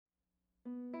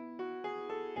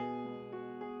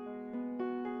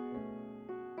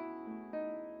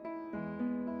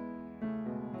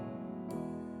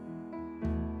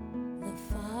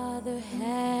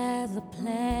has a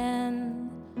plan,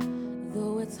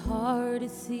 though it's hard to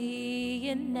see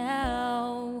it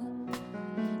now.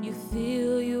 You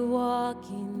feel you're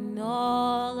walking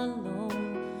all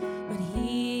alone, but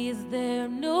He is there,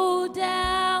 no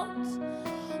doubt.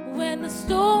 When the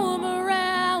storm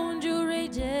around you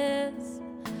rages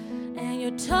and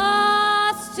you're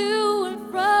tossed to and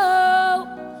fro,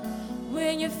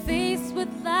 when you're faced with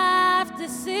life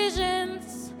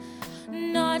decisions,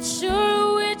 not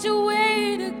sure which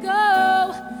way to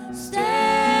go,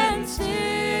 stand still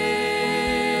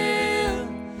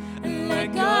and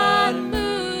let God move.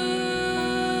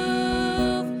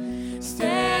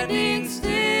 Standing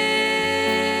still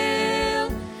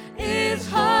is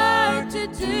hard to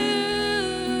do.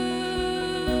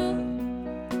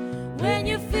 When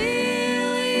you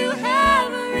feel you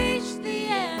haven't reached the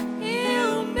end,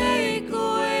 He'll make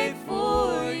a way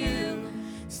for you.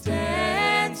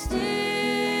 Stand still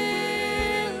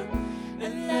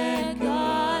and let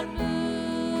God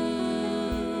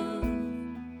move.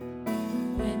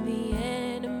 When the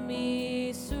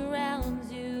enemy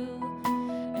surrounds you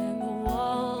and the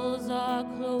walls are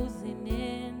closing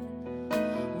in,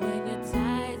 when your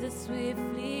tides are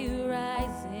swiftly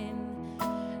rising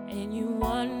and you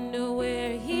wonder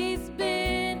where He's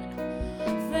been,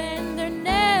 friend, there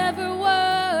never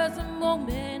was a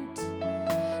moment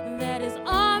that His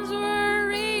arms were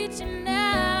reaching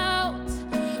out.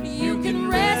 You can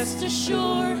rest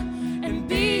assured and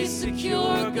be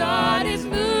secure. God is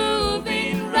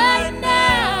moving right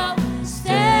now.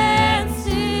 Stand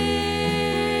still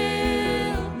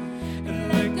and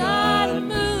let God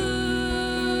move.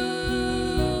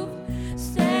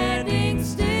 Standing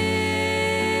still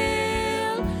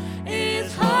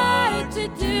is hard to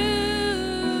do.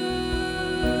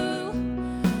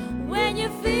 When you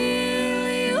feel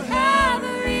you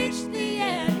haven't reached the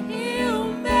end,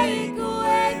 He'll make a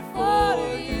way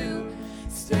for you.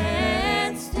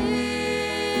 Stand still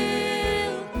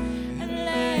and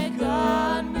let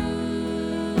God move.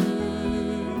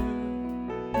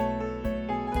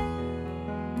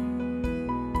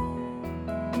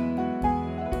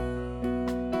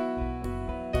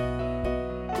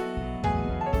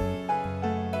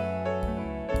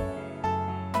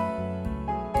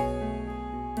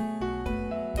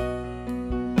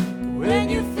 When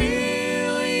you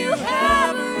feel you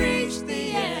haven't reached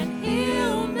the end,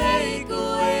 He'll make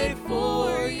a way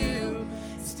for you.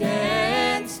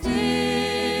 Stand still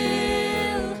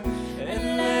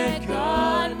and let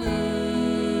God move.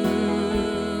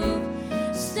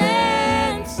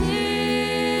 Stand still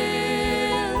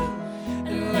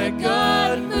and let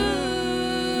God move.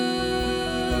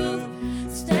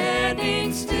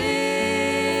 Standing still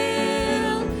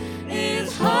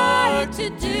is hard to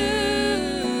do.